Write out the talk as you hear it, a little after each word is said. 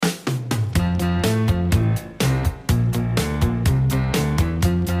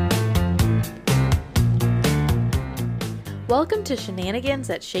Welcome to Shenanigans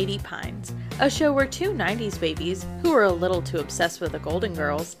at Shady Pines, a show where two 90s babies, who are a little too obsessed with the Golden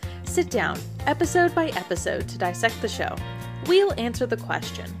Girls, sit down, episode by episode, to dissect the show. We'll answer the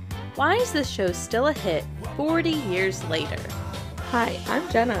question, why is this show still a hit 40 years later? Hi, I'm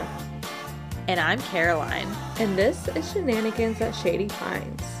Jenna. And I'm Caroline. And this is Shenanigans at Shady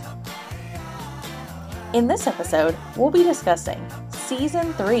Pines. In this episode, we'll be discussing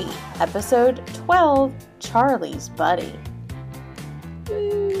Season 3, Episode 12, Charlie's Buddy.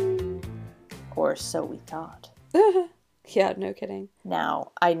 Or so we thought. Yeah, no kidding.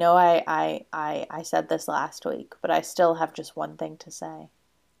 Now, I know I said this last week, but I still have just one thing to say.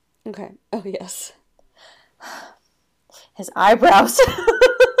 Okay. Oh, yes. His eyebrows.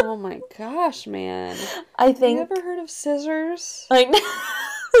 Oh my gosh, man. I think... Have you ever heard of scissors? I know.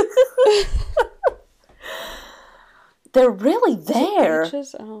 They're really there.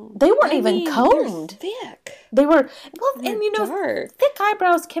 They weren't even combed. They're thick. They were, well, They're and you know, dark. thick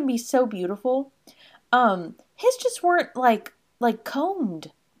eyebrows can be so beautiful. His just weren't like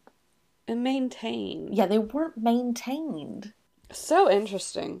combed. And maintained. Yeah, they weren't maintained. So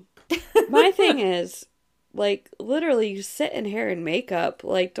interesting. My thing is, like, literally, you sit in hair and makeup.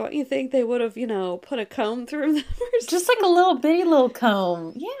 Like, don't you think they would have, put a comb through them or Just like a little bitty little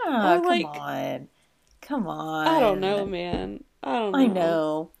comb. Yeah, or come on. I don't know, man. I don't know. I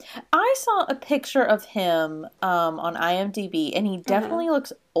know. I saw a picture of him on IMDb, and he definitely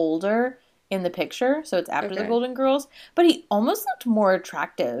looks older in the picture, so it's after the Golden Girls, but he almost looked more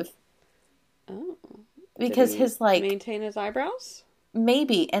attractive. Oh. Because his, like... maintain his eyebrows?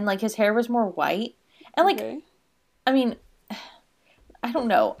 Maybe, and, like, his hair was more white. And, like, I mean... I don't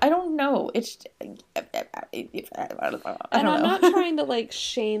know. It's... And I'm not trying to, like,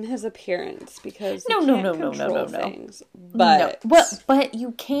 shame his appearance because you can't control things. But... No. But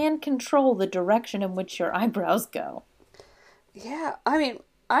you can control the direction in which your eyebrows go. Yeah, I mean,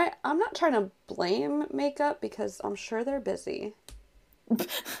 I'm not trying to blame makeup because I'm sure they're busy.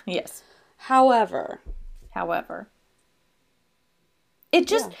 Yes. However. It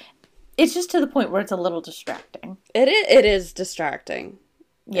just... Yeah. It's just to the point where it's a little distracting. It is distracting.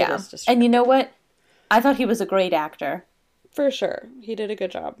 Yeah. It is distracting. And you know what? I thought he was a great actor. For sure. He did a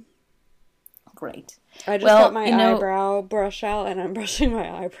good job. Great. I just got my eyebrow brush out and I'm brushing my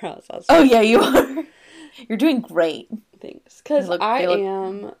eyebrows. Oh, yeah, you are. You're doing great. Thanks. Because I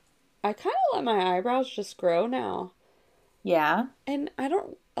kind of let my eyebrows just grow now. Yeah. And I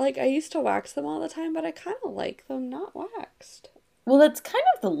don't, like, I used to wax them all the time, but I kind of like them not waxed. Well, that's kind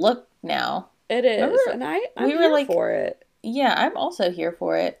of the look now. It is. Remember, and I'm here for it. Yeah, I'm also here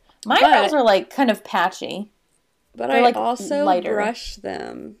for it. My eyebrows are, like, kind of patchy. But I also brush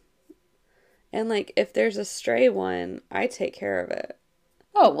them. And, like, if there's a stray one, I take care of it.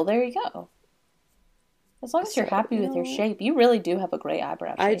 Oh, well, there you go. As long as you're happy with your shape, you really do have a great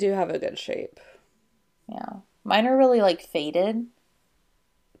eyebrow shape. I do have a good shape. Yeah. Mine are really, like, faded.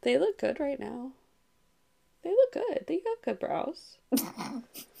 They look good right now. They look good. They got good brows.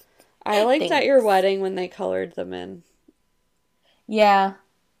 I liked at your wedding when they colored them in. Yeah.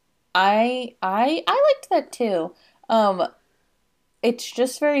 I liked that too. It's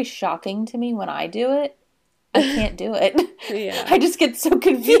just very shocking to me when I do it. I can't do it. Yeah. I just get so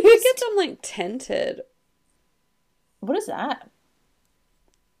confused. You could get them, like, tinted. What is that?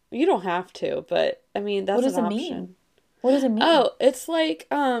 You don't have to, but, I mean, that's an option. What does it mean? What does it mean? Oh, it's like,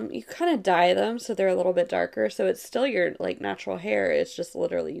 you kind of dye them so they're a little bit darker, so it's still your, like, natural hair, it's just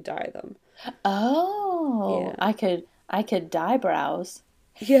literally you dye them. Oh. Yeah. I could dye brows.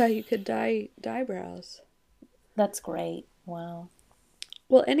 Yeah, you could dye brows. That's great. Wow.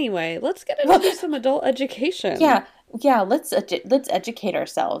 Well, anyway, let's get into some adult education. Yeah, let's educate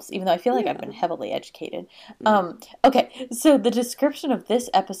ourselves, even though I feel like I've been heavily educated. Okay, so the description of this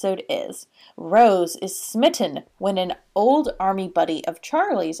episode is, Rose is smitten when an old army buddy of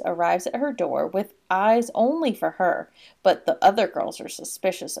Charlie's arrives at her door with eyes only for her, but the other girls are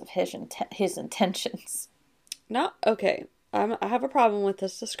suspicious of his intentions. Okay, I have a problem with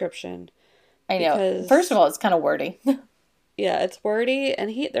this description. I know. First of all, it's kind of wordy. Yeah, it's wordy,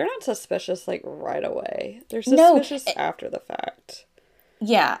 and they're not suspicious, like, right away. They're suspicious after the fact.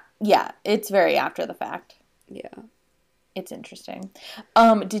 Yeah, it's very after the fact. Yeah. It's interesting.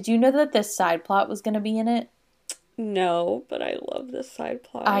 Did you know that this side plot was going to be in it? No, but I love this side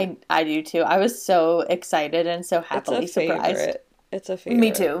plot. I do too. I was so excited and so happily surprised. It's a favorite.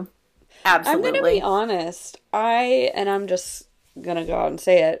 Me too. Absolutely. I'm going to be honest. I'm just going to go out and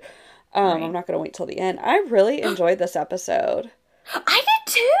say it. I'm not going to wait till the end. I really enjoyed this episode. I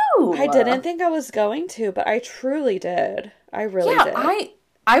did too. I didn't think I was going to, but I truly did. I really did.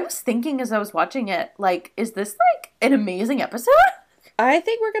 I was thinking as I was watching it, like, is this like an amazing episode. I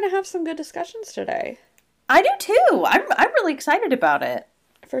think we're going to have some good discussions today. I do too. I'm really excited about it.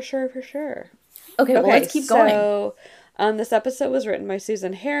 For sure, for sure. Okay, well, let's keep going. So, this episode was written by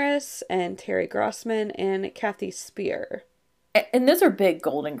Susan Harris and Terry Grossman and Kathy Spear. And those are big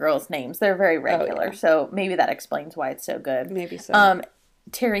Golden Girls names. They're very regular, so maybe that explains why it's so good. Maybe so.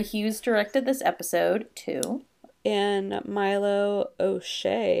 Terry Hughes directed this episode too. And Milo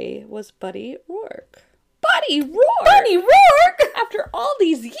O'Shea was Buddy Rourke. Buddy Rourke! Buddy Rourke! After all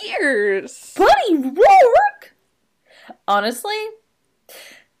these years! Buddy Rourke! Honestly,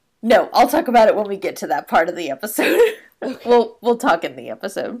 no, I'll talk about it when we get to that part of the episode. Okay. We'll talk in the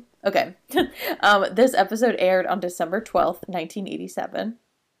episode. Okay. This episode aired on December 12th, 1987.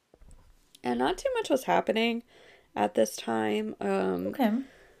 And not too much was happening at this time. Okay.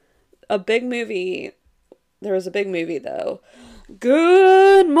 A big movie. There was a big movie, though.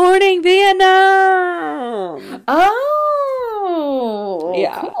 Good Morning, Vietnam! Oh!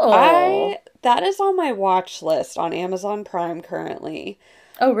 Yeah. Cool. That is on my watch list on Amazon Prime currently.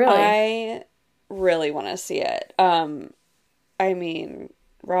 Oh, really? I really want to see it. I mean,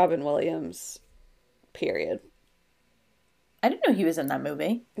 Robin Williams, period. I didn't know he was in that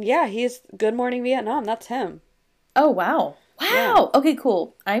movie. Yeah, he's Good Morning Vietnam. That's him. Oh, wow. Wow. Yeah. Okay,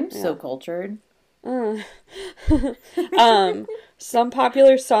 cool. I'm so cultured. Some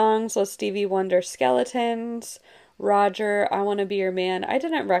popular songs was Stevie Wonder Skeletons, Roger, I Want to Be Your Man. I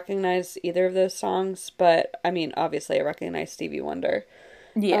didn't recognize either of those songs, but I mean, obviously I recognize Stevie Wonder.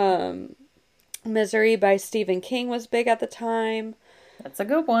 Yeah. Misery by Stephen King was big at the time. That's a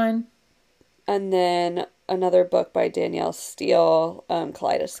good one. And then another book by Danielle Steele,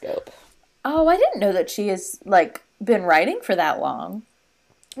 Kaleidoscope. Oh, I didn't know that she has, like, been writing for that long.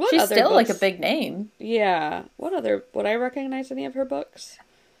 She's still, books? Like, a big name. Yeah. Would I recognize any of her books?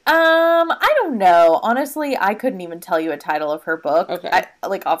 I don't know. Honestly, I couldn't even tell you a title of her book. Okay.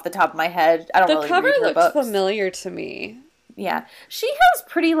 Like, off the top of my head. I don't really read her books. The cover looks familiar to me. Yeah. She has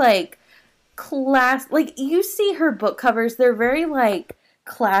pretty, like, like, you see her book covers, they're very, like,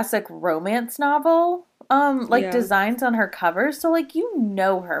 classic romance novel, designs on her covers, so, like, you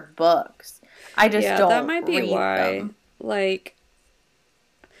know her books. I just don't that might be why. Them. Like,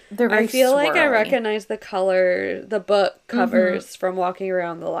 they're very I feel swirly. like I recognize the book covers from walking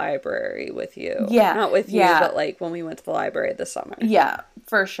around the library with you. Yeah. Not with you, but, like, when we went to the library this summer. Yeah.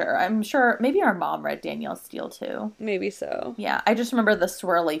 For sure. I'm sure maybe our mom read Danielle Steele too. Maybe so. Yeah. I just remember the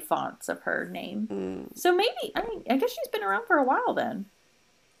swirly fonts of her name. So maybe, I guess she's been around for a while then.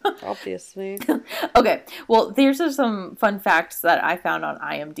 Obviously. Okay. Well, there's some fun facts that I found on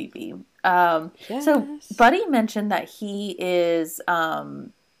IMDb. Yes. So Buddy mentioned that he is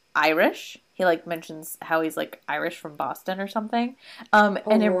Irish. He, like, mentions how he's, like, Irish from Boston or something. And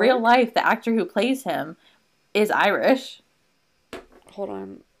in real life, the actor who plays him is Irish. Hold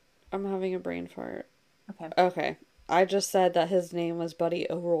on. I'm having a brain fart. Okay. Okay. I just said that his name was Buddy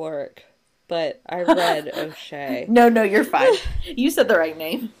O'Rourke, but I read O'Shea. No, you're fine. You said the right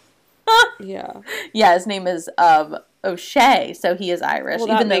name. Yeah. Yeah, his name is O'Shea, so he is Irish. Well,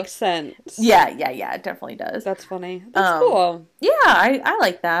 that makes sense. Yeah, it definitely does. That's funny. That's cool. Yeah, I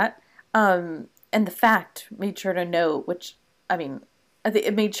like that. And the fact made sure to note, I think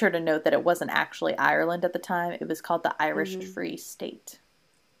it made sure to note that it wasn't actually Ireland at the time. It was called the Irish Free State.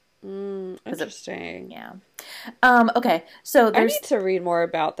 Interesting. Yeah. Okay, so I need to read more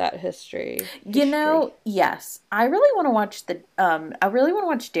about that history. You know, yes. I really want to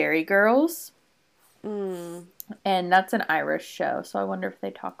watch Dairy Girls. And that's an Irish show, so I wonder if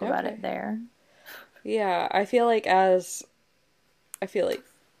they talk about it there. Yeah, I feel like,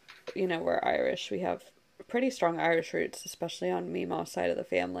 you know, we're Irish. We have pretty strong Irish roots, especially on Mima's side of the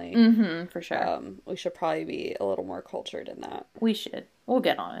family. Mm-hmm, for sure. We should probably be a little more cultured in that. We should. We'll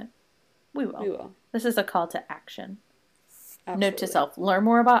get on it. We will. This is a call to action. Absolutely. Note to self, learn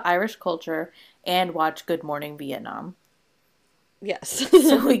more about Irish culture and watch Good Morning Vietnam. Yes.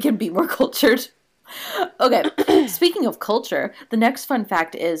 So we can be more cultured. Okay, speaking of culture, the next fun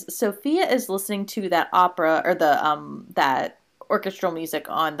fact is Sophia is listening to that opera, or that orchestral music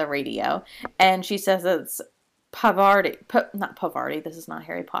on the radio, and she says it's not Pavarotti, this is not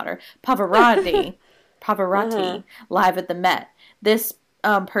Harry Potter, Pavarotti, live at the Met. This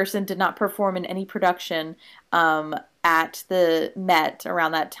person did not perform in any production at the Met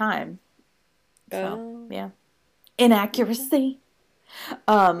around that time. So, yeah. Inaccuracy.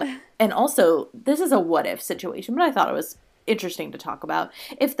 And also, this is a what-if situation, but I thought it was interesting to talk about.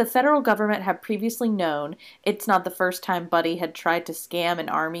 If the federal government had previously known it's not the first time Buddy had tried to scam an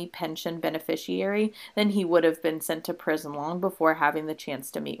army pension beneficiary, then he would have been sent to prison long before having the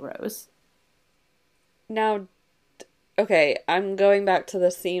chance to meet Rose. Now, Okay, I'm going back to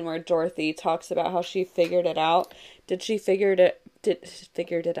the scene where Dorothy talks about how she figured it out. Did she figured it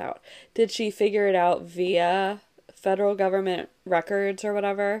out? Did she figure it out via federal government records or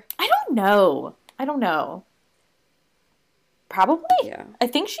whatever? I don't know. I don't know. Probably. Yeah.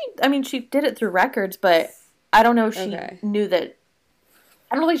 I mean, she did it through records, but I don't know if she Okay. knew that.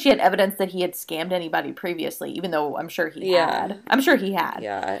 I don't think she had evidence that he had scammed anybody previously, even though I'm sure he Yeah. had. I'm sure he had.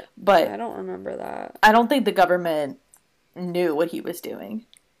 Yeah. I But don't remember that. I don't think the government knew what he was doing.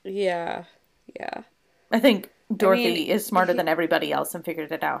 Yeah. Yeah. I think I mean, Dorothy is smarter than everybody else and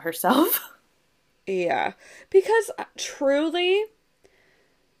figured it out herself. yeah. Because truly,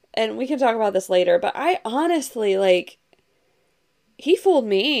 and we can talk about this later, but I honestly, like, he fooled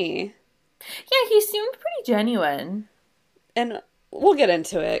me. Yeah, he seemed pretty genuine. And we'll get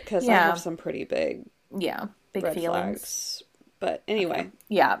into it because I Yeah. have some pretty big Yeah, big red feelings. flags. But anyway.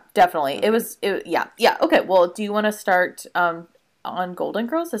 Yeah, definitely. Okay. Yeah. Okay, well, do you want to start on Golden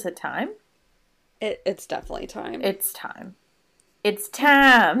Girls? Is it time? It's definitely time. It's time. It's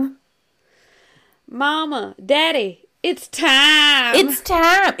time. Mama, Daddy, it's time. It's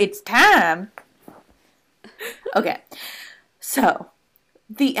time. It's time. Okay. So,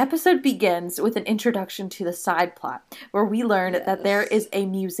 the episode begins with an introduction to the side plot, where we learn that there is a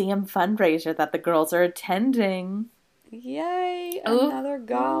museum fundraiser that the girls are attending. Yay, Ooh, another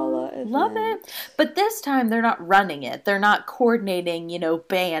gala event. Love it. But this time they're not running it. They're not coordinating,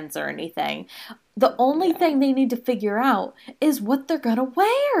 bands or anything. The only thing they need to figure out is what they're going to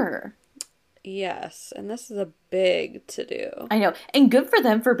wear. Yes, and this is a big to-do. I know. And good for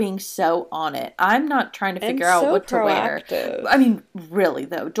them for being so on it. I'm not trying to figure out what to wear. I mean, really,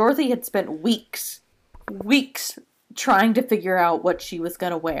 though. Dorothy had spent weeks trying to figure out what she was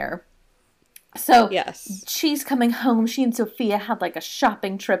going to wear. So, yes. She's coming home. She and Sophia had like a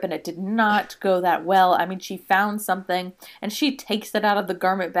shopping trip and it did not go that well. I mean, she found something and she takes it out of the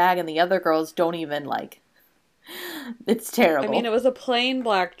garment bag and the other girls don't even it's terrible. I mean, it was a plain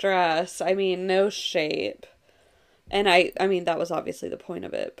black dress. I mean, no shape. And I mean, that was obviously the point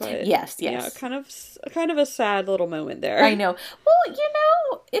of it, but yes. Yeah, kind of a sad little moment there. I know.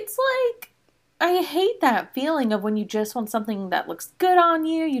 Well, it's like I hate that feeling of when you just want something that looks good on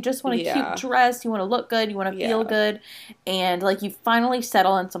you. You just want a cute dress. You want to look good. You want to feel good. And you finally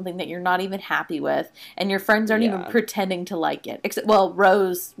settle on something that you're not even happy with. And your friends aren't even pretending to like it. Except, well,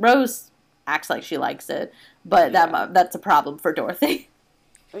 Rose acts like she likes it. But that's a problem for Dorothy.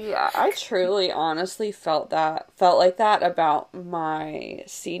 Yeah, I truly, honestly felt like that about my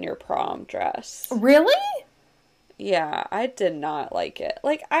senior prom dress. Really? Yeah, I did not like it.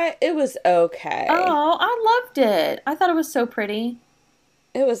 It was okay. Oh, I loved it. I thought it was so pretty.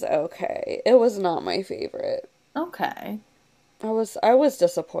 It was okay. It was not my favorite. Okay. I was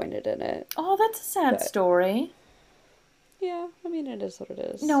disappointed in it. Oh, that's a sad story. Yeah, I mean, it is what it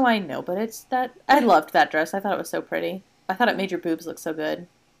is. No, I know, but I loved that dress. I thought it was so pretty. I thought it made your boobs look so good.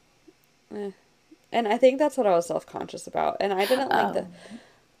 And I think that's what I was self-conscious about. And I didn't like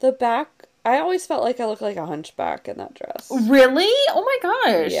the back. I always felt like I looked like a hunchback in that dress. Really? Oh my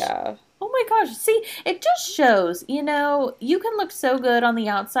gosh. Yeah. Oh my gosh. See, it just shows, you can look so good on the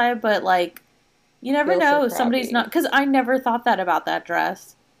outside, but you never know. Somebody's not, because I never thought that about that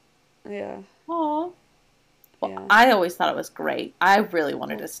dress. Yeah. Aw. Well, I always thought it was great. I really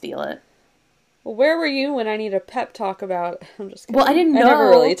wanted to steal it. Well, where were you when I need a pep talk about? I'm just kidding. Well, I didn't know. I never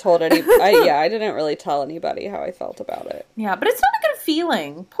really told I didn't really tell anybody how I felt about it. Yeah, but it's not a good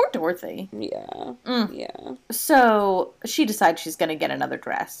feeling. Poor Dorothy. Yeah. Yeah. So she decides she's going to get another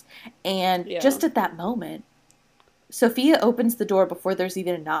dress. And just at that moment, Sophia opens the door before there's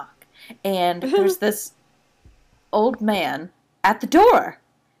even a knock. And there's this old man at the door.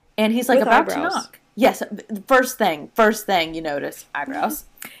 And he's With about eyebrows. to knock. Yes, first thing you notice, eyebrows.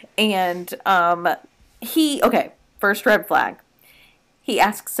 And first red flag. He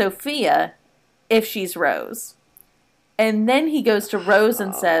asks Sophia if she's Rose. And then he goes to Rose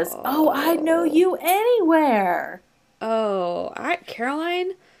and says, "Oh, I know you anywhere." Oh,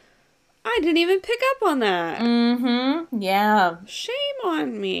 Caroline, I didn't even pick up on that. Mm-hmm. Yeah. Shame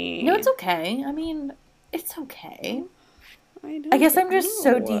on me. No, it's okay. I mean, it's okay. I guess I'm just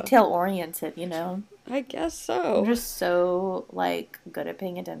so detail-oriented, I guess so. I'm just so, good at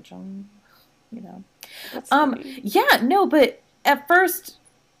paying attention, That's funny. Yeah, no, but at first,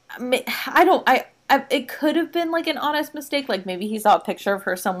 it could have been, an honest mistake. Maybe he saw a picture of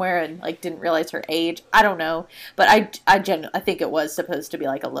her somewhere and, didn't realize her age. I don't know. But I think it was supposed to be,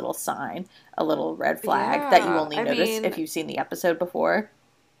 a little sign, a little red flag that you only notice if you've seen the episode before.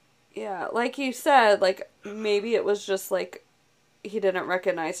 Yeah, like you said, maybe it was just, he didn't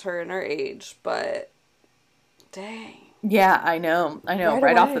recognize her in her age, but dang. Yeah, I know. I know. Right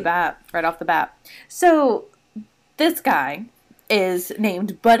Right off the away. bat. Right off the bat. So this guy is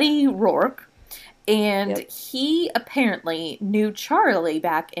named Buddy Rourke, and Yep. he apparently knew Charlie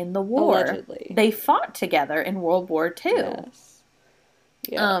back in the war. Allegedly. They fought together in World War II. Yes.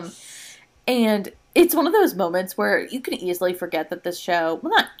 Um, Yes. and it's one of those moments where you can easily forget that this show,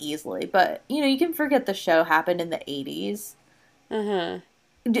 well, not easily, but, you can forget the show happened in the 80s. Uh-huh.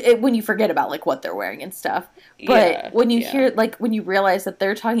 When you forget about, like, what they're wearing and stuff. But Yeah. when you Yeah. hear, like, when you realize that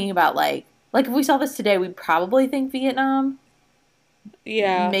they're talking about, like, if we saw this today, we'd probably think Vietnam,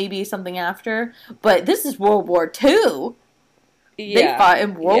 Yeah. maybe something after. But this is World War II. They Yeah. fought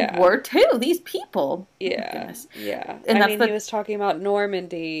in World Yeah. War II. These people. Oh my Yeah. goodness. Yeah. And I that's mean, he the was talking about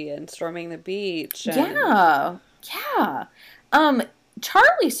Normandy and storming the beach and yeah, yeah. Um,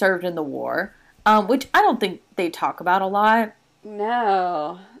 Charlie served in the war, which I don't think they talk about a lot.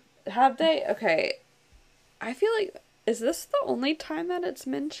 no. Have they? Okay. I feel like is this the only time that it's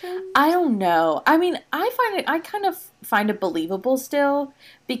mentioned? I don't know. I mean, I kind of find it believable still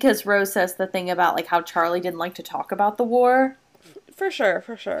because Rose says the thing about like how Charlie didn't like to talk about the war. For sure,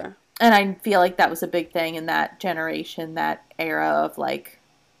 for sure. And I feel like that was a big thing in that generation, that era of like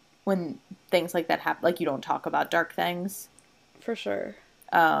when things like that happen, like you don't talk about dark things. For sure.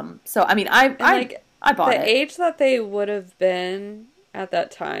 So I mean, And like I bought the it. age that they would have been at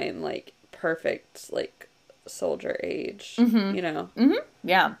that time, like perfect, like soldier age, you know.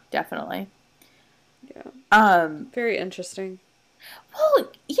 Yeah, definitely. Yeah. Um, Very interesting.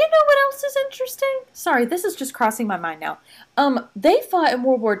 well, you know what else is interesting? Sorry, this is just crossing my mind now. They fought in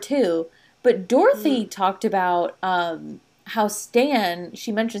World War II, but Dorothy talked about how Stan,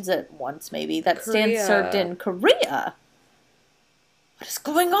 she mentions it once maybe, that Stan Korea. served in Korea. What is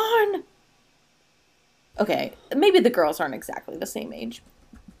going on? Okay, maybe the girls aren't exactly the same age.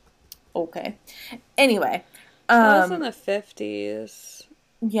 Okay. Anyway, That was in the 50s.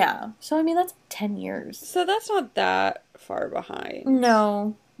 yeah. So I mean that's 10 years. So that's not that far behind.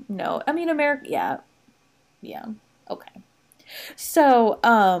 No. No. I mean America, yeah. Yeah. Okay. So,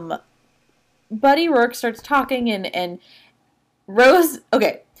 Buddy Rourke starts talking and Rose,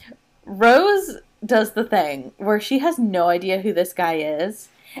 okay. Rose does the thing where she has no idea who this guy is.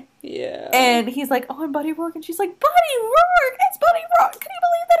 Yeah. And he's like, "Oh, I'm Buddy Rourke," and she's like, "Buddy Rourke! It's Buddy Rourke! Can you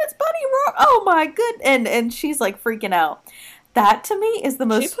believe that it's Buddy Rourke? Oh my good!" And she's like freaking out. That to me is the She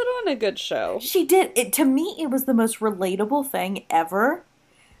most. put on a good show. She did it to me. It was the most relatable thing ever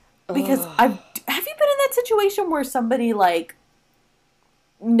because Ugh. I've. Have you been in that situation where somebody like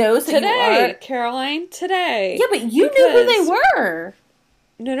knows who you Today, are? Caroline, today. Yeah, but you knew who they Because- were.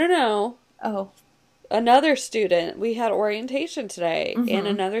 No. Oh, Another student. We had orientation today, and Mhm.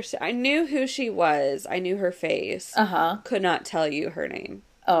 another. I knew who she was. I knew her face. uh-huh. Could not tell you her name.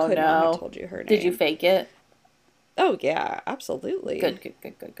 Oh Could not no. have told you her name. Did you fake it? Oh yeah, absolutely. Good.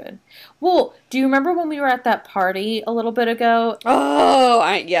 Well, do you remember when we were at that party a little bit ago? Oh,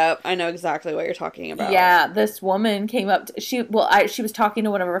 yep. I know exactly what you're talking about. Yeah, this woman came up. She was talking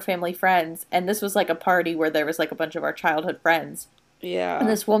to one of her family friends, and this was like a party where there was like a bunch of our childhood friends. Yeah. And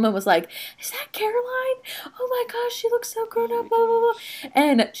this woman was like, "Is that Caroline? Oh my gosh, she looks so grown up." my Blah blah blah.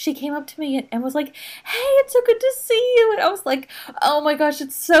 And she came up to me and was like, "Hey, it's so good to see you." And I was like, "Oh my gosh,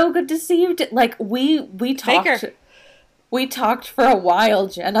 it's so good to see you." Like we Fake her. talked. We talked for a while,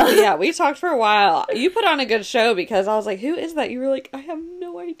 Jenna. Yeah, we talked for a while. You put on a good show because I was like, who is that? You were like, I have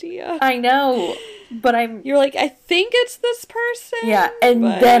no idea. I know, but I'm. You were like, I think it's this person. Yeah, and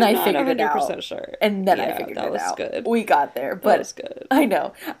but then I'm I not figured it out. 100% sure. And then I Yeah, figured that it was out. good. We got there, That but was good. I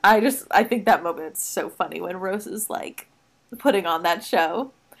know. I think that moment's so funny when Rose is like putting on that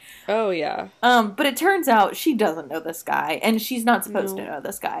show. Oh, yeah. But it turns out she doesn't know this guy, and she's not supposed to No. know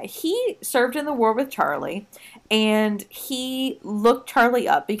this guy. He served in the war with Charlie, and he looked Charlie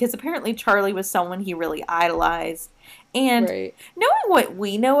up because apparently Charlie was someone he really idolized. And Right. knowing what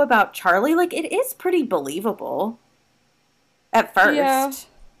we know about Charlie, like, it is pretty believable at first. Yeah.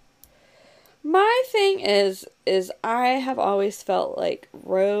 My thing is I have always felt like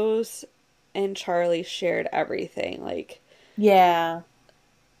Rose and Charlie shared everything. Like, Yeah.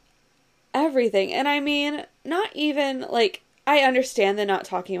 everything. And I mean, not even like I understand the not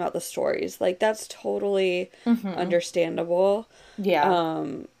talking about the stories. Like that's totally understandable. Yeah.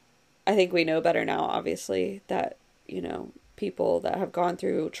 I think we know better now, obviously, that, you know, people that have gone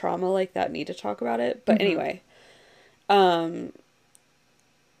through trauma like that need to talk about it. But anyway,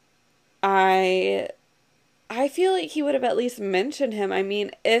 I feel like he would have at least mentioned him. I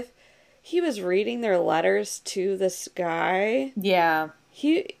mean, if he was reading their letters to this guy, Yeah.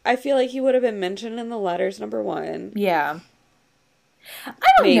 I feel like he would have been mentioned in the letters, number one. Yeah. I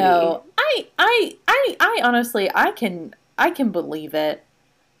don't Maybe. know. I honestly, I can believe it.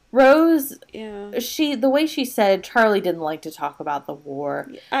 Rose, Yeah. the way she said Charlie didn't like to talk about the war.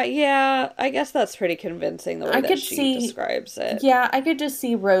 Yeah, I guess that's pretty convincing the way I that could she see, describes it. yeah, I could just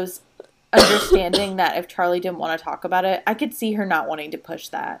see Rose understanding that if Charlie didn't want to talk about it, I could see her not wanting to push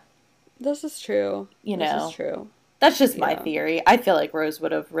that. This is true. You This is know, true. that's just my Yeah. theory. I feel like Rose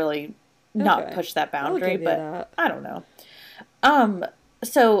would have really not Okay. pushed that I'll boundary, give you but that. I don't know. Um,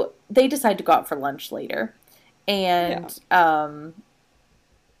 so they decide to go out for lunch later, Yeah. and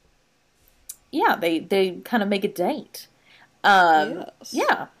yeah, they kind of make a date. Yes.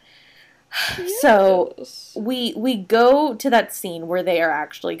 Yeah. So Yes. we go to that scene where they are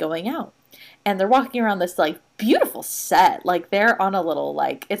actually going out. And they're walking around this like beautiful set. Like they're on a little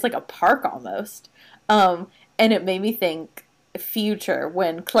like it's like a park almost. And it made me think future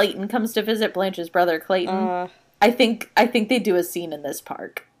when Clayton comes to visit Blanche's brother Clayton. Uh, I think they do a scene in this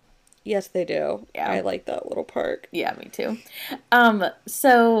park. yes, they do. Yeah. I like that little park. Yeah, me too.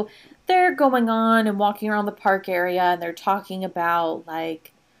 So they're going on and walking around the park area and they're talking about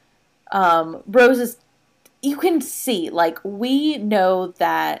like Rose's you can see, like, we know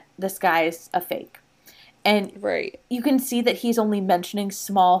that this guy's a fake. And Right. you can see that he's only mentioning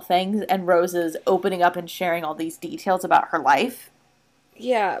small things, and Rose is opening up and sharing all these details about her life.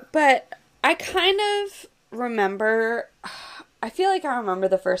 Yeah, but I kind of remember. I feel like I remember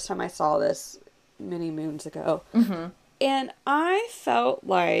the first time I saw this many moons ago. Mm-hmm. And I felt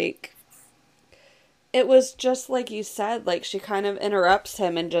like it was just like you said, like she kind of interrupts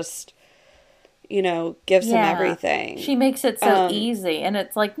him and just, gives him everything. She makes it so easy, and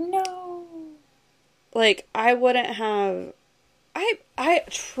it's like, no. Like, I wouldn't have. I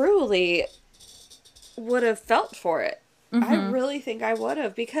truly would have felt for it. Mm-hmm. I really think I would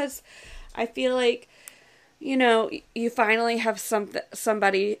have, because I feel like, you finally have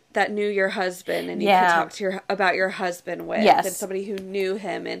somebody that knew your husband and you could talk to about your husband with, yes. and somebody who knew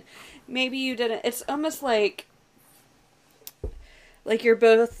him, and maybe you didn't. It's almost like you're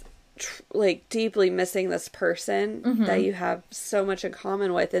both like deeply missing this person mm-hmm. that you have so much in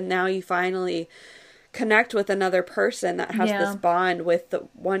common with, and now you finally connect with another person that has this bond with the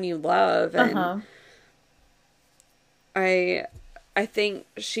one you love, and I think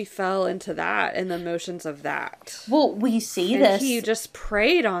she fell into that and the emotions of that. Well, we see and this. He just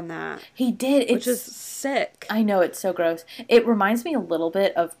preyed on that. He did. Which is sick. I know, it's so gross. It reminds me a little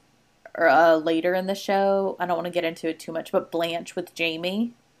bit of later in the show. I don't want to get into it too much, but Blanche with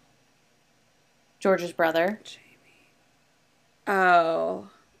Jamie, George's brother. Jamie. Oh.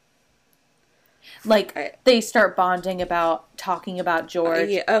 Like, they start bonding about talking about George.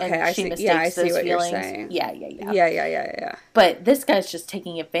 Yeah, okay, and I she see. mistakes Yeah, I see those what feelings. you're saying. Yeah. Yeah. But this guy's just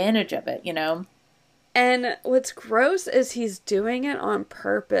taking advantage of it, And what's gross is he's doing it on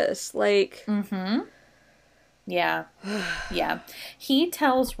purpose. Like, mm-hmm. Yeah. Yeah. He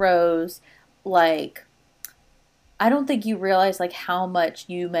tells Rose, like, I don't think you realize, like, how much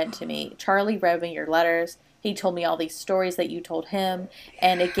you meant to me. Charlie read me your letters. He told me all these stories that you told him,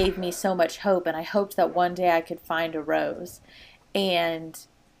 and it gave me so much hope, and I hoped that one day I could find a Rose. And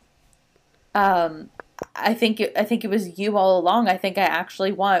I think it was you all along. I think I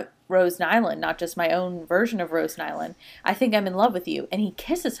actually want Rose Nyland, not just my own version of Rose Nyland. I think I'm in love with you. And he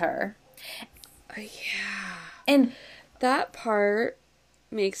kisses her. Yeah. And that part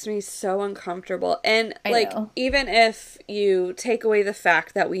makes me so uncomfortable. And, I know. even if you take away the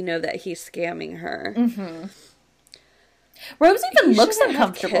fact that we know that he's scamming her. Mm-hmm. Rose even looks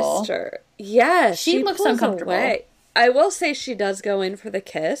uncomfortable. Kissed her. Yes. She looks uncomfortable. Away. I will say she does go in for the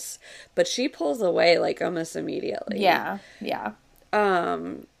kiss, but she pulls away, like, almost immediately. Yeah.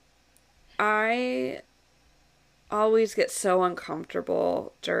 I always get so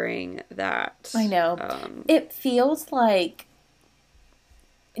uncomfortable during that. I know. It feels like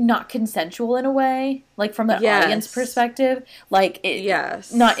not consensual in a way, like from the audience perspective, like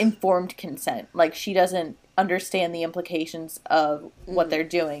not informed consent. Like she doesn't understand the implications of what they're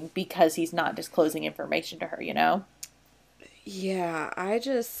doing because he's not disclosing information to her, Yeah,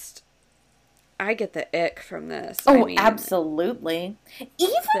 I get the ick from this. Oh, absolutely.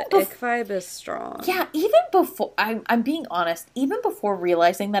 Even the ick vibe is strong. Yeah, even before, I'm being honest, even before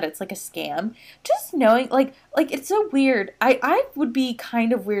realizing that it's like a scam, just knowing, like it's so weird. I would be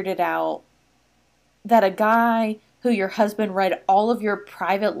kind of weirded out that a guy who your husband read all of your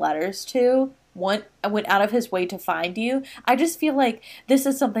private letters to went out of his way to find you. I just feel like this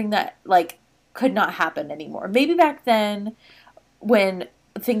is something that, like, could not happen anymore. Maybe back then when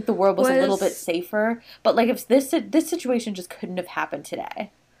I think the world was a little bit safer, but like if this situation just couldn't have happened today.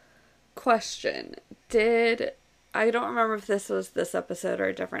 Question: Did I don't remember if this was this episode or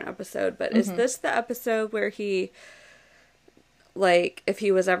a different episode, but is this the episode where he, like, if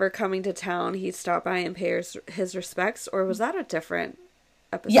he was ever coming to town, he'd stop by and pay his respects? Or was that a different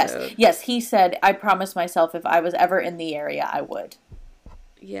episode? Yes, he said, I promised myself if I was ever in the area, I would.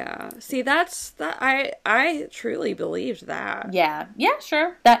 Yeah. See, I truly believed that. Yeah,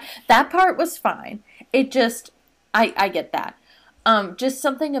 sure. That part was fine. It just, I get that. Just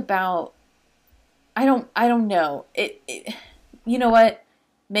something about, I don't know. You know what?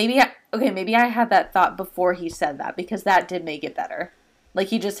 Maybe I had that thought before he said that, because that did make it better. Like,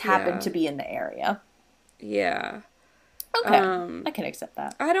 he just happened to be in the area. Yeah. Okay, I can accept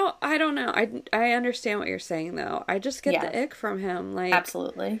that. I don't know. I understand what you're saying, though. I just get the ick from him. Like,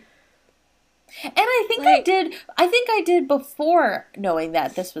 absolutely. And I think I did before knowing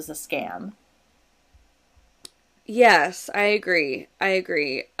that this was a scam. Yes, I agree. I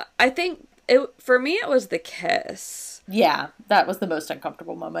think for me it was the kiss. Yeah, that was the most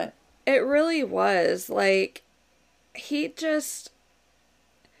uncomfortable moment. It really was. Like, he just,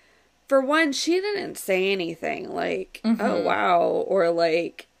 for one, she didn't say anything like, oh, wow, or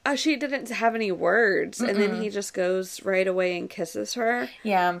like, oh, she didn't have any words, and then he just goes right away and kisses her.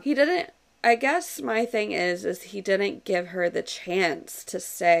 Yeah. He didn't, I guess my thing is he didn't give her the chance to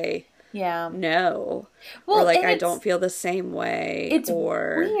say no. Well, or like, I don't feel the same way. It's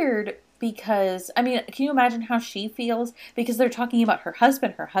weird because, I mean, can you imagine how she feels? Because they're talking about her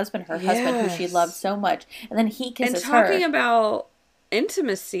husband, who she loves so much, and then he kisses her. And talking about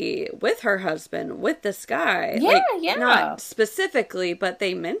intimacy with her husband, with this guy. Yeah, like, yeah. Not specifically, but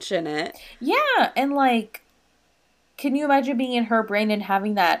they mention it. Yeah, and like, can you imagine being in her brain and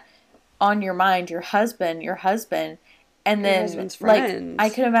having that on your mind, your husband, and then, like, I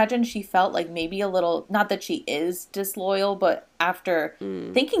could imagine she felt like maybe a little, not that she is disloyal, but after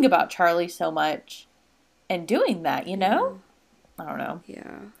thinking about Charlie so much and doing that, you know? I don't know.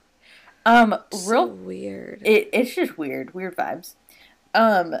 Yeah. So weird. It's just weird vibes.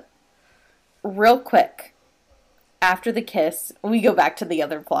 Real quick, after the kiss, we go back to the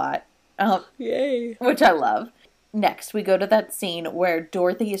other plot. Yay. Which I love. Next, we go to that scene where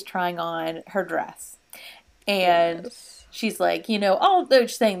Dorothy is trying on her dress. And she's like, you know, they're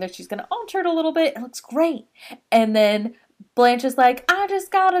saying that she's going to alter it a little bit. It looks great. And then Blanche is like, I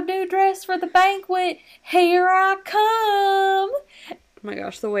just got a new dress for the banquet. Here I come. Oh my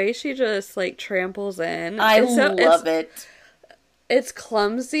gosh, the way she just, like, tramples in. I love it. It's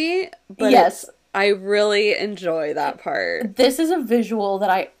clumsy, but I really enjoy that part. This is a visual that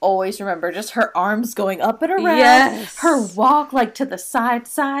I always remember. Just her arms going up and around. Her walk, like, to the side.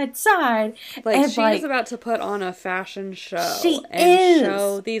 Like, and, she's about to put on a fashion show. She and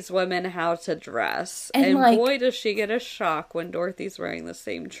show these women how to dress. And like, boy, does she get a shock when Dorothy's wearing the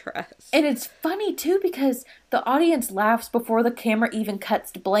same dress. And it's funny, too, because the audience laughs before the camera even cuts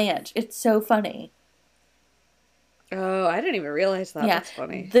to Blanche. It's so funny. Oh, I didn't even realize that. Yeah. That's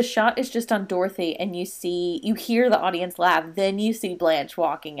funny. The shot is just on Dorothy, and you hear the audience laugh, then you see Blanche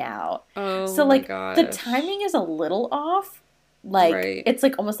walking out. Oh, so, like, my gosh. The timing is a little off. Like, it's,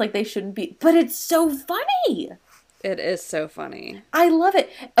 like, almost like they shouldn't be, but it's so funny. It is so funny. I love it.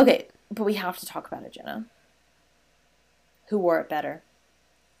 Okay, but we have to talk about it, Jenna. Who wore it better?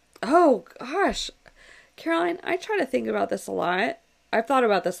 Oh, gosh. Caroline, I try to think about this a lot. I've thought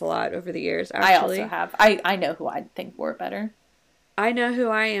about this a lot over the years, actually. I also have. I know who I think wore it better. I know who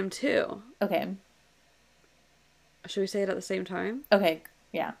I am, too. Okay. Should we say it at the same time? Okay,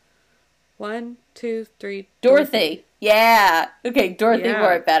 yeah. 1, 2, 3. Dorothy. Yeah. Okay, Dorothy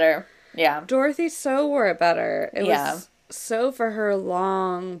wore it better. Yeah. Dorothy so wore it better. It was so for her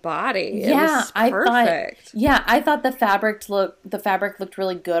long body. It was perfect. I thought the fabric looked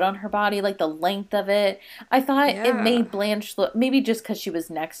really good on her body, like the length of it. I thought it made Blanche look, maybe just because she was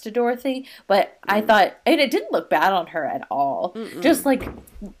next to Dorothy, but I thought, and it didn't look bad on her at all. Just like,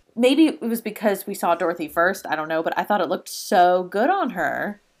 maybe it was because we saw Dorothy first, I don't know, but I thought it looked so good on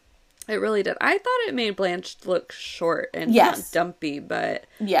her. It really did. I thought it made Blanche look short and not dumpy, but...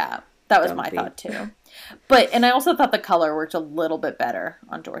 Yeah, that was my thought too. And I also thought the color worked a little bit better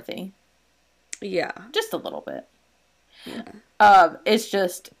on Dorothy. Yeah. Just a little bit. Yeah. It's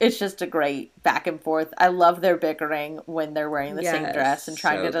just a great back and forth. I love their bickering when they're wearing the same dress and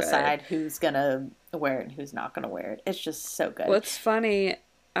trying to decide who's gonna wear it and who's not gonna wear it. It's just so good. What's funny,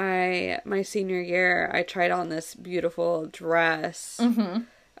 my senior year, I tried on this beautiful dress.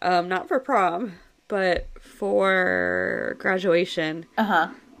 Not for prom, but for graduation.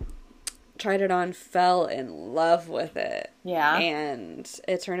 Tried it on, fell in love with it. Yeah. And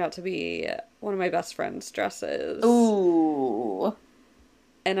it turned out to be one of my best friend's dresses. Ooh.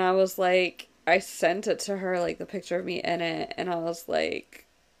 And I was like, I sent it to her, like the picture of me in it, and I was like,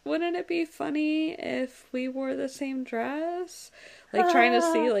 wouldn't it be funny if we wore the same dress? Like trying to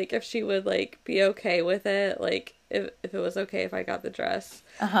see like if she would like be okay with it, like if it was okay if I got the dress.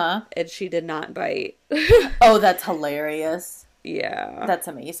 Uh-huh. And she did not bite. Oh, that's hilarious. Yeah. That's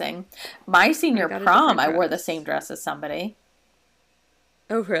amazing. My senior prom, I wore the same dress as somebody.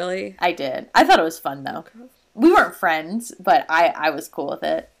 Oh, really? I did. I thought it was fun, though. Okay. We weren't friends, but I was cool with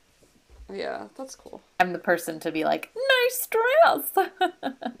it. Yeah, that's cool. I'm the person to be like, nice dress!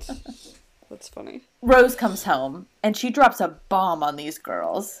 That's funny. Rose comes home, and she drops a bomb on these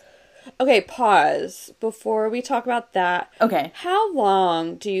girls. Okay, pause. Before we talk about that. Okay. How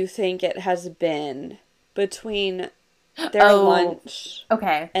long do you think it has been between their lunch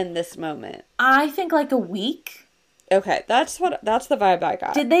and this moment? I think like a week. Okay, that's the vibe I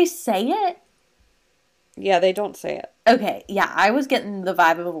got. Did they say it? Yeah, they don't say it. Okay, yeah, I was getting the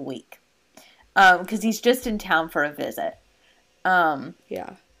vibe of a week. Because he's just in town for a visit.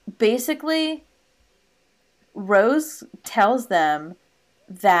 Yeah. Basically, Rose tells them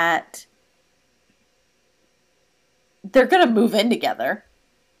that they're gonna move in together.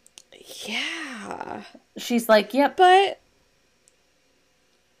 Yeah. She's like, yep. But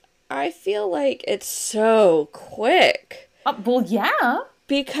I feel like it's so quick. Well, yeah.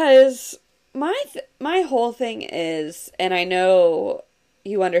 Because my whole thing is, and I know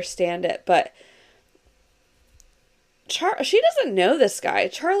you understand it, but she doesn't know this guy.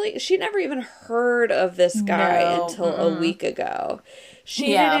 Charlie, she never even heard of this guy until a week ago.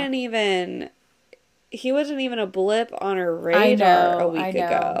 She didn't even, he wasn't even a blip on her radar a week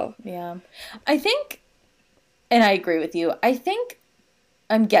ago. Yeah. I think, and I agree with you,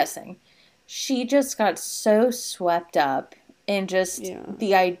 I'm guessing, she just got so swept up in just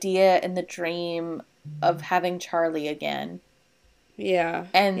the idea and the dream of having Charlie again. Yeah.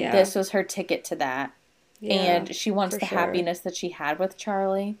 And this was her ticket to that. Yeah, and she wants the happiness that she had with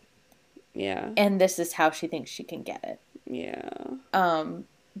Charlie. Yeah. And this is how she thinks she can get it. Yeah.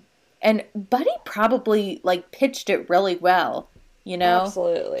 And Buddy probably, like, pitched it really well, you know?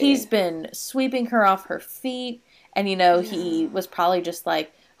 Absolutely. He's been sweeping her off her feet, and, you know, he was probably just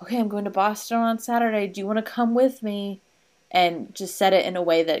like, okay, I'm going to Boston on Saturday. Do you want to come with me? And just said it in a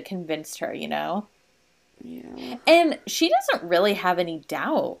way that convinced her, you know? Yeah. And she doesn't really have any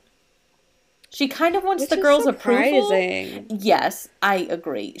doubt. She kind of wants the girls' approval. Yes, I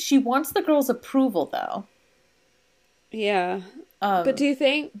agree. She wants the girls' approval, though. Yeah. But do you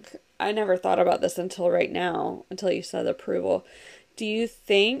think, I never thought about this until right now, until you said approval. Do you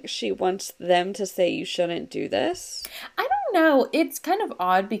think she wants them to say you shouldn't do this? I don't know. It's kind of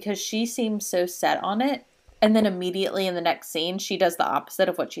odd because she seems so set on it. And then immediately in the next scene, she does the opposite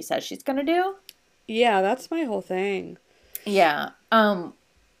of what she says she's going to do. Yeah, that's my whole thing. Yeah.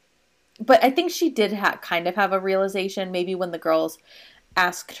 But I think she did kind of have a realization maybe when the girls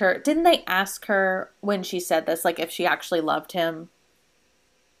asked her. Didn't they ask her when she said this, like, if she actually loved him?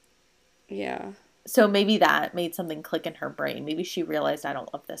 Yeah. So maybe that made something click in her brain. Maybe she realized, I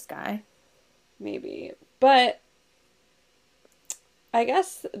don't love this guy. Maybe. But I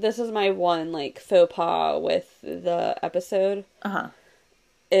guess this is my one, like, faux pas with the episode.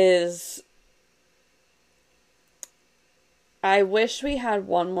 Is I wish we had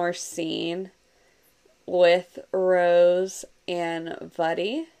one more scene with Rose and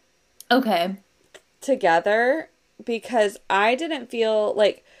Buddy. Okay. Together, because I didn't feel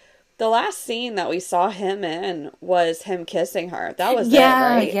like the last scene that we saw him in was him kissing her. That was it,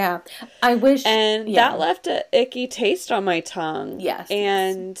 right? Yeah. I wish. And that left an icky taste on my tongue. Yes.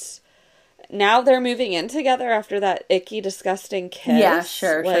 And now they're moving in together after that icky, disgusting kiss. Yeah,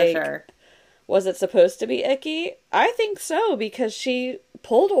 sure. Was it supposed to be icky? I think so, because she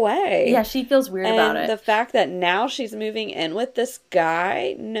pulled away. Yeah, she feels weird about it. And the fact that now she's moving in with this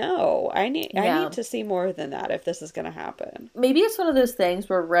guy, no. I need to see more than that if this is going to happen. Maybe it's one of those things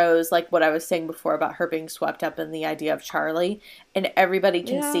where Rose, like what I was saying before about her being swept up in the idea of Charlie, and everybody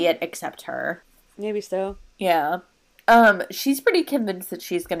can see it except her. Maybe so. Yeah. She's pretty convinced that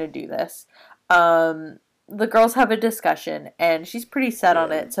she's going to do this. The girls have a discussion, and she's pretty set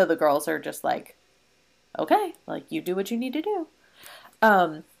on it, so the girls are just like, okay, like, you do what you need to do.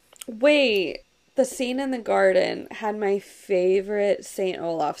 Wait, the scene in the garden had my favorite St.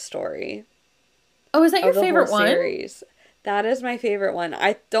 Olaf story. Oh, is that your favorite one? Series. That is my favorite one.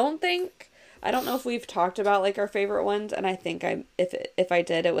 I don't know if we've talked about like our favorite ones, and I think if I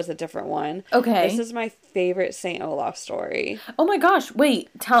did, it was a different one. Okay. This is my favorite St. Olaf story. Oh my gosh,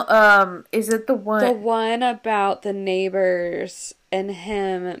 wait, is it the one? The one about the neighbors and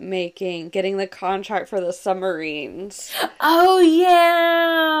him getting the contract for the submarines. Oh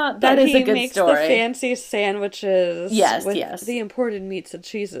yeah, That is a he good makes the story. fancy sandwiches Yes, with yes. the imported meats and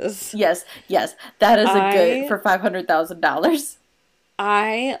cheeses. Yes, yes. That is a good I for $500,000.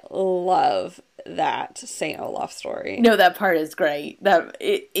 I love that Saint Olaf story. No, that part is great.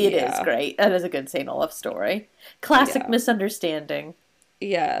 It is Yeah. great. That is a good Saint Olaf story. Classic Yeah. misunderstanding.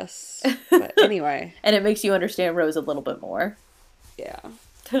 Yes. But anyway, And it makes you understand Rose a little bit more. yeah.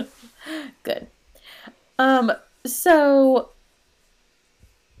 Good. Um, so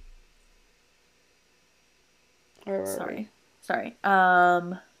Where were we? sorry.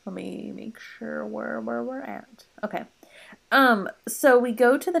 Let me make sure where we're at. Okay. So we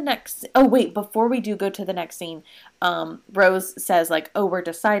go to the next. Oh wait, before we do go to the next scene, Rose says like, "Oh, we're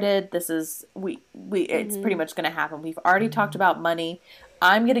decided. This is we. It's pretty much going to happen. We've already talked about money.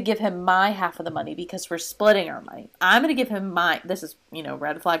 I'm going to give him my half of the money because we're splitting our money. I'm going to give him my. This is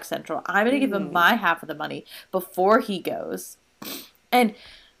red flag central. I'm going to give him my half of the money before he goes, and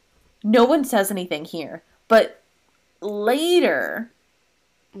no one says anything here, but later,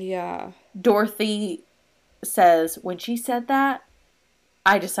 Yeah. Dorothy says, when she said that,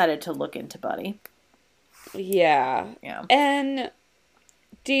 I decided to look into Buddy. Yeah. Yeah. And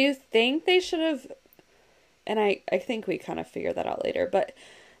do you think they should have, and I think we kind of figured that out later, but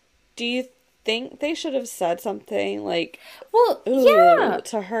do you think they should have said something like, Well, ooh, yeah.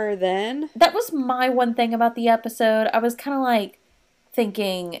 to her then? That was my one thing about the episode. I was kind of like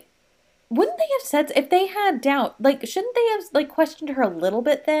thinking, wouldn't they have said, if they had doubt, like, shouldn't they have, like, questioned her a little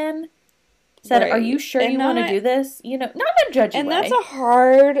bit then? Said, Right. are you sure And you want to do this? Not in a judgy And way. that's a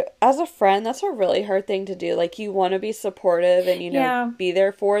hard, as a friend, that's a really hard thing to do. Like, you want to be supportive and, Yeah. be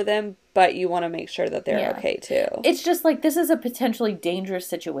there for them, but you want to make sure that they're okay too. It's just like, this is a potentially dangerous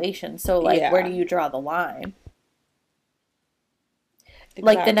situation. So, like, where Yeah. do you draw the line? Exactly.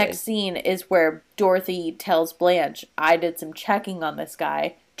 Like, the next scene is where Dorothy tells Blanche, I did some checking on this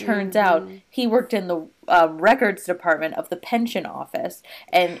guy. Turns out he worked in the records department of the pension office.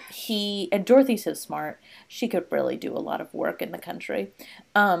 And Dorothy's so smart, she could really do a lot of work in the country.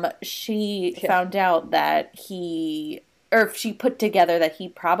 She found out that she put together that he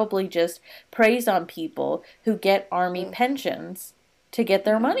probably just preys on people who get army pensions to get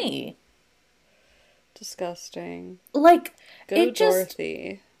their money. Disgusting. Like, Go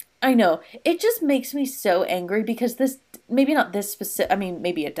Dorothy. I know. It just makes me so angry because this, maybe not this specific, I mean,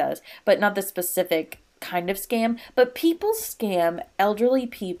 maybe it does, but not this specific kind of scam, but people scam elderly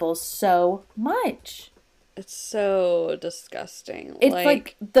people so much. It's so disgusting. It's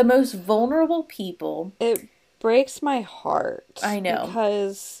like the most vulnerable people. It breaks my heart. I know.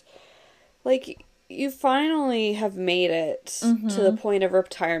 Because, like, you finally have made it to the point of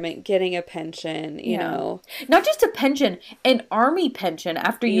retirement, getting a pension, you know. Not just a pension, an army pension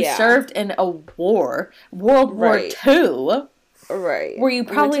after you served in a war, World War II. Right. Where you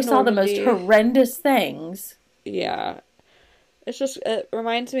probably saw the most horrendous things. Yeah. It's just, it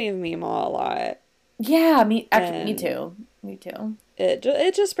reminds me of Meemaw a lot. Yeah, me too. Me too.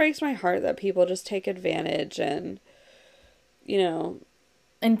 It just breaks my heart that people just take advantage and,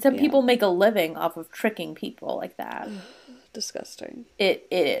 And some people make a living off of tricking people like that. Disgusting. It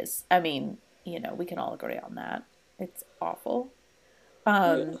is. I mean, we can all agree on that. It's awful.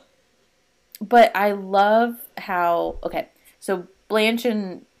 But I love how, okay, so Blanche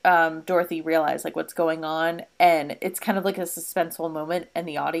and Dorothy realize, like, what's going on, and it's kind of like a suspenseful moment in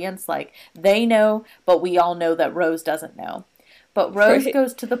the audience. Like, they know, but we all know that Rose doesn't know. But Rose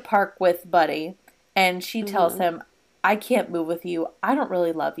goes to the park with Buddy, and she tells him, I can't move with you. I don't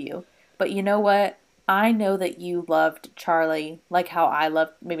really love you. But you know what? I know that you loved Charlie like how I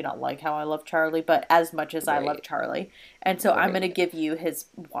loved, maybe not like how I loved Charlie, but as much as I love Charlie. And so I'm going to give you his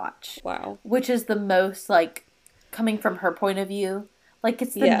watch. Wow. Which is the most, like, coming from her point of view, like,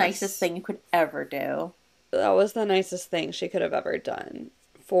 it's the nicest thing you could ever do. That was the nicest thing she could have ever done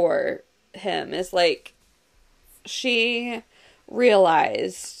for him. Is, like, she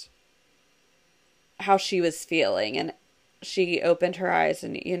realized how she was feeling, and she opened her eyes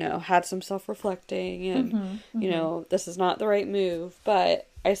and, had some self-reflecting and, this is not the right move, but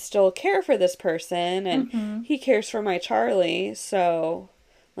I still care for this person and he cares for my Charlie. So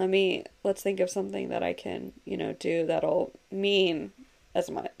let's think of something that I can, do that'll mean as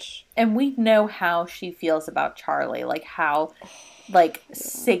much. And we know how she feels about Charlie, like how, like,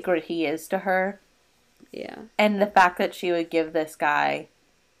 sacred he is to her. Yeah. And the fact that she would give this guy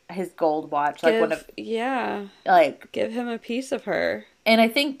his gold watch, like, give him a piece of her. And I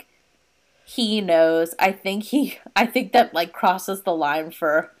think he knows. I think that, like, crosses the line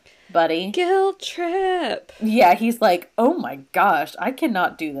for Buddy. Guilt trip. Yeah, he's like, oh my gosh, I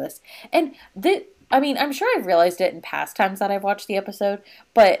cannot do this. And I'm sure I've realized it in past times that I've watched the episode,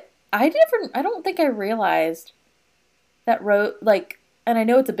 but I don't think I realized that Rose, like, and I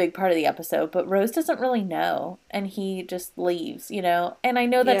know it's a big part of the episode, but Rose doesn't really know, and he just leaves, you know? And I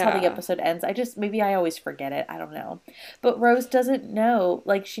know that's how the Yeah. episode ends. Maybe I always forget it. I don't know. But Rose doesn't know,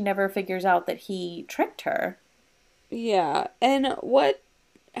 like, she never figures out that he tricked her. Yeah. And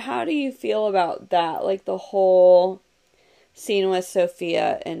how do you feel about that? Like the whole scene with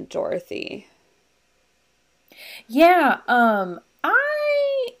Sophia and Dorothy. Yeah,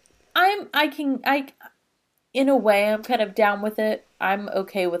 in a way, I'm kind of down with it. I'm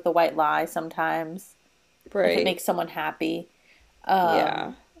okay with the white lie sometimes if it Right. makes someone happy. Yeah.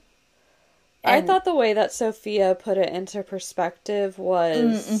 Um, I and thought the way that Sophia put it into perspective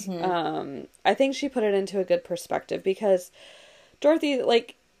was, mm-hmm. I think she put it into a good perspective because Dorothy,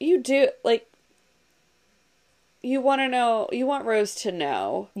 like, you want to know, you want Rose to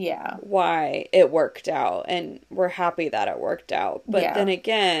know Yeah. why it worked out, and we're happy that it worked out. But then Yeah.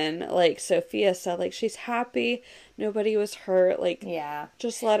 again, like Sophia said, like, she's happy, nobody was hurt, like, Yeah.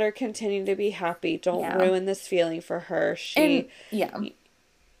 just let her continue to be happy. Don't Yeah. ruin this feeling for her. And yeah.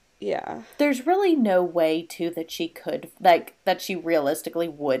 Yeah, There's really no way too that she could like that she realistically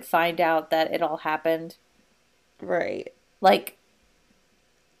would find out that it all happened. right. Like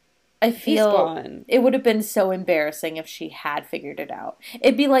I He's feel gone. it would have been so embarrassing if she had figured it out.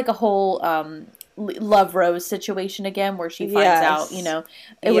 It'd be like a whole Love Rose situation again where she finds out, you Yes. know,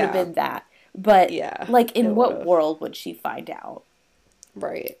 it would have Yeah. been that. But Yeah. like in It would what have. world would she find out?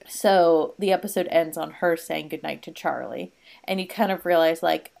 Right. So the episode ends on her saying goodnight to Charlie. And you kind of realize,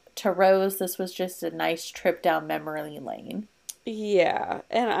 like, to Rose, this was just a nice trip down memory lane. Yeah.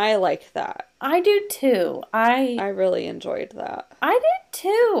 And I like that. I do too. I really enjoyed that. I did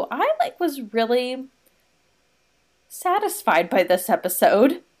too. I like was really satisfied by this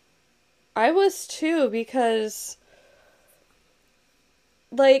episode. I was too because,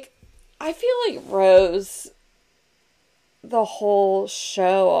 like, I feel like Rose, the whole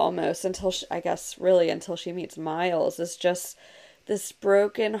show almost until I guess really until she meets Miles, is just this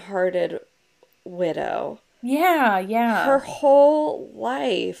broken-hearted widow. Yeah, Her yeah. whole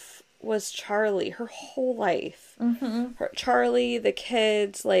life was Charlie. Her whole life. Mhm. Charlie, the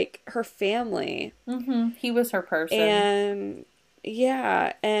kids, like her family. Mhm. He was her person. And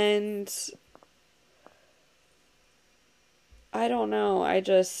yeah, and I don't know. I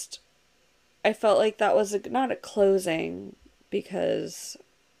felt like that was not a closing because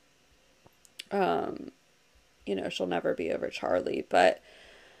um she'll never be over Charlie, but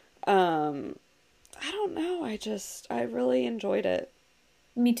um I don't know. I really enjoyed it.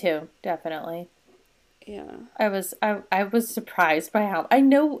 Me too, definitely. Yeah. I was surprised by how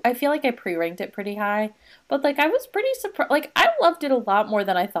I feel like I pre-ranked it pretty high, but like I was pretty surprised. Like I loved it a lot more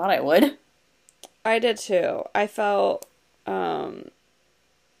than I thought I would. I did too. I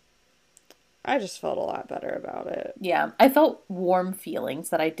just felt a lot better about it. Yeah, I felt warm feelings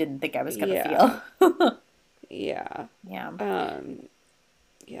that I didn't think I was gonna Yeah. feel. Yeah. Yeah. Um,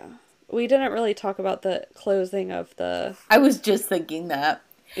 yeah. We didn't really talk about the closing of the. I was just thinking that.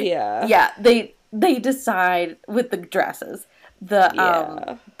 Yeah. Yeah, they decide with the dresses.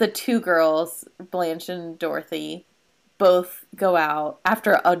 Yeah. The two girls, Blanche and Dorothy, both go out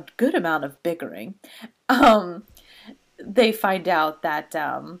after a good amount of bickering. Um they find out that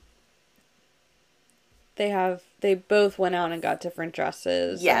They both went out and got different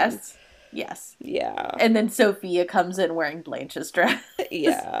dresses. And yes. Yes. yeah. And then Sophia comes in wearing Blanche's dress.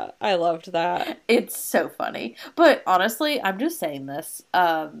 Yeah. I loved that. It's so funny. But honestly, I'm just saying this.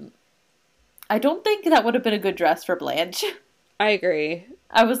 I don't think that would have been a good dress for Blanche. I agree.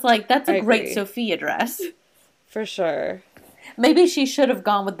 I was like, that's I a great agree. Sophia dress. For sure. Maybe she should have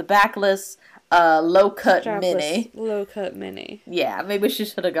gone with the backless, low cut Strapless, mini. low cut mini. Yeah, maybe she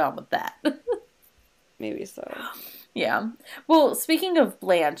should have gone with that. Maybe so. Yeah. Well, speaking of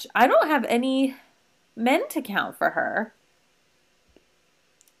Blanche, I don't have any men to count for her.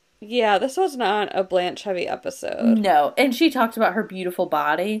 Yeah, this was not a Blanche heavy episode. No, and she talked about her beautiful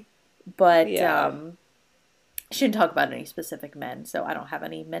body, but Yeah. she didn't talk about any specific men, so I don't have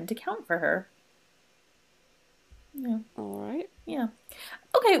any men to count for her. Yeah. All right. Yeah.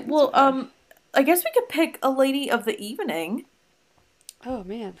 Okay, well, Okay. I guess we could pick a lady of the evening. Oh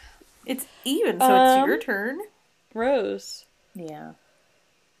man. It's even, so it's your Um, turn. Rose. Yeah.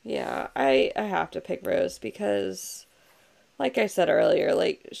 Yeah, I have to pick Rose because, like I said earlier,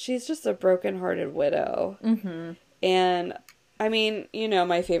 like she's just a broken-hearted widow. Mm-hmm. And I mean,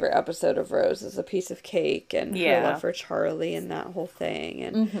 my favorite episode of Rose is a piece of cake and her Yeah. love for Charlie and that whole thing.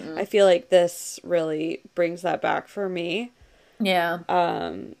 And Mm-hmm. I feel like this really brings that back for me. Yeah.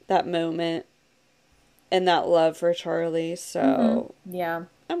 That moment and that love for Charlie. So, Mm-hmm. Yeah.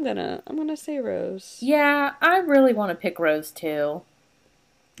 I'm gonna say Rose. Yeah, I really want to pick Rose too.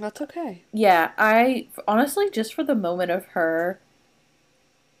 That's okay. Yeah, I honestly, just for the moment of her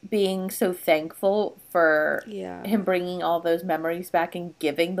being so thankful for Yeah. him bringing all those memories back and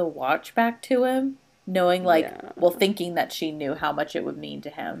giving the watch back to him, knowing like, Yeah. well, thinking that she knew how much it would mean to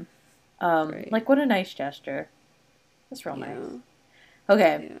him. Right. Like what a nice gesture. That's real Yeah. nice.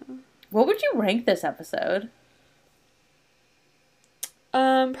 Okay, Yeah. what would you rank this episode?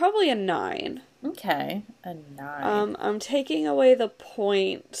 Probably a 9. Okay, a 9. I'm taking away the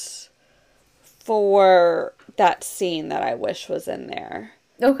points for that scene that I wish was in there.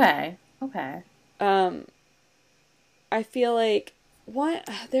 Okay, okay. I feel like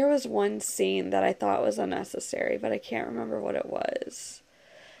there was one scene that I thought was unnecessary, but I can't remember what it was.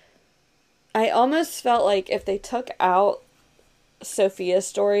 I almost felt like if they took out Sophia's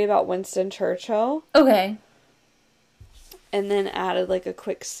story about Winston Churchill, Okay. and then added like a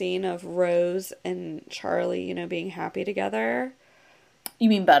quick scene of Rose and Charlie, being happy together. You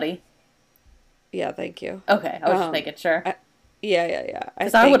mean Buddy? Yeah, thank you. Okay, I was just making sure. Yeah.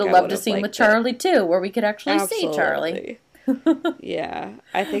 Because I would have loved a scene with Charlie too, where we could actually see Charlie. Yeah,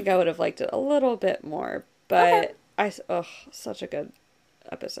 I think I would have liked it a little bit more, but such a good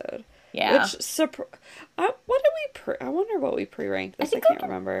episode. Yeah. I wonder what we pre-ranked this. I can't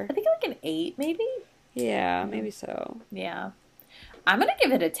remember. I think like an 8, maybe. Yeah, maybe so. Yeah, I'm gonna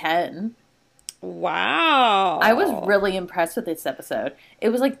give it a 10. Wow, I was really impressed with this episode. It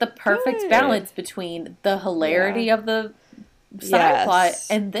was like the perfect balance between the hilarity of the side plot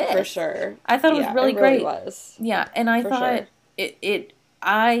and this. For sure. I thought it was really great. Really was. Yeah, and I thought it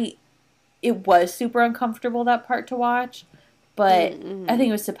was super uncomfortable, that part to watch, but I think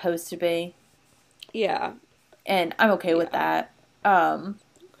it was supposed to be. Yeah. And I'm okay with that.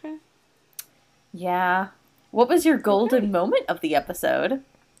 Okay. Yeah. What was your golden moment of the episode?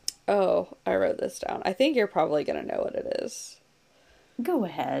 Oh, I wrote this down. I think you're probably going to know what it is. Go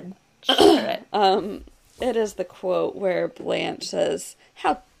ahead. Share it. It is the quote where Blanche says,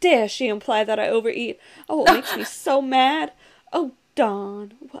 "How dare she imply that I overeat? Oh, it makes me so mad. Oh,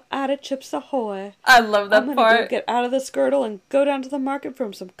 darn. Well, out of Chips Ahoy. I love that I'm part. I'm going to go get out of this girdle and go down to the market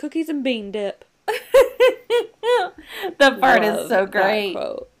for some cookies and bean dip." That part is so great.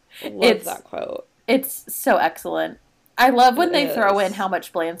 Love that quote. It's so excellent. I love when they throw in how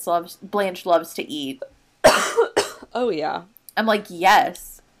much Blanche loves to eat. Oh yeah. I'm like,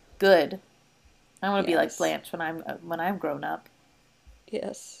 yes, good. I want to be like Blanche when I'm grown up.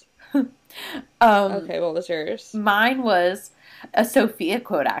 Yes. Okay, what was yours? Mine was a Sophia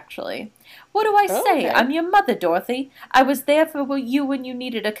quote, actually. What do I say? Okay. I'm your mother, Dorothy. I was there for you when you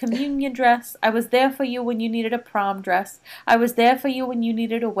needed a communion dress. I was there for you when you needed a prom dress. I was there for you when you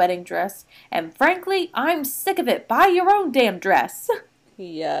needed a wedding dress. And frankly, I'm sick of it. Buy your own damn dress.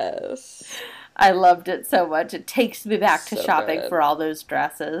 Yes. I loved it so much. It takes me back to shopping good. for all those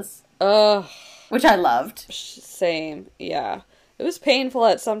dresses. Ugh. Which I loved. Same. Yeah. It was painful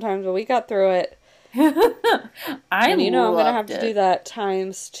at sometimes, but we got through it. I'm going to have to do that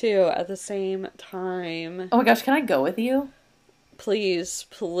times 2 at the same time. Oh my gosh, can I go with you? Please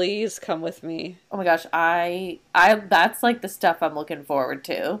come with me. Oh my gosh, I that's like the stuff I'm looking forward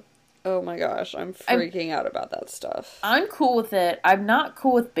to. Oh my gosh, I'm freaking out about that stuff. I'm cool with it. I'm not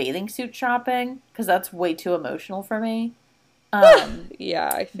cool with bathing suit shopping because that's way too emotional for me. Yeah,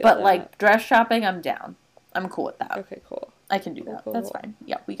 I feel But that. like dress shopping, I'm down. I'm cool with that. Okay, cool. I can do that. Cool. That's fine.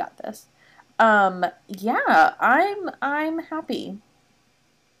 Yeah, we got this. Yeah, I'm happy.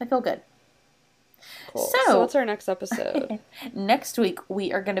 I feel good. Cool. So what's our next episode? Next week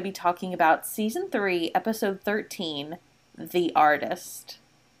we are going to be talking about season 3, episode 13, The Artist.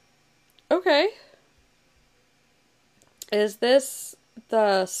 Okay. Is this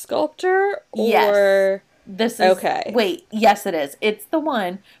the sculptor or Yes. This is okay. Wait, yes it is. It's the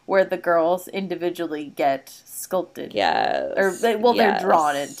one where the girls individually get sculpted. Yes. Or they're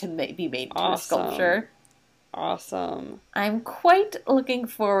drawn in to be made into a sculpture. Awesome. I'm quite looking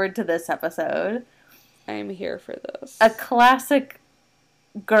forward to this episode. I'm here for this. A classic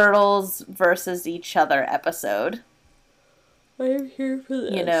girls versus each other episode. I'm here for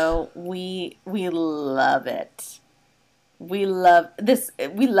this. You know, we love it. We love this.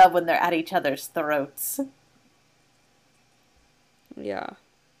 We love when they're at each other's throats. Yeah.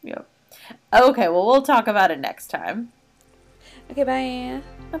 Yep. Okay, well, we'll talk about it next time. Okay, bye.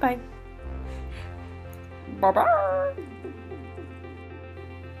 Bye-bye. Bye-bye.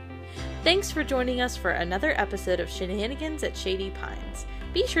 Thanks for joining us for another episode of Shenanigans at Shady Pines.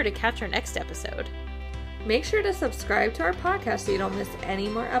 Be sure to catch our next episode. Make sure to subscribe to our podcast so you don't miss any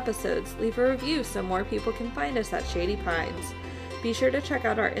more episodes. Leave a review so more people can find us at Shady Pines. Be sure to check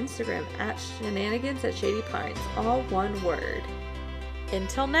out our Instagram at Shenanigans at Shady Pines, all one word.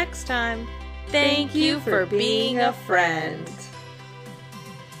 Until next time, thank you for being a friend.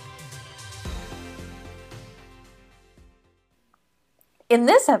 In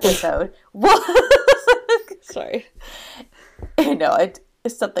this episode, Sorry. No,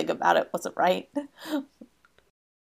 something about it wasn't right.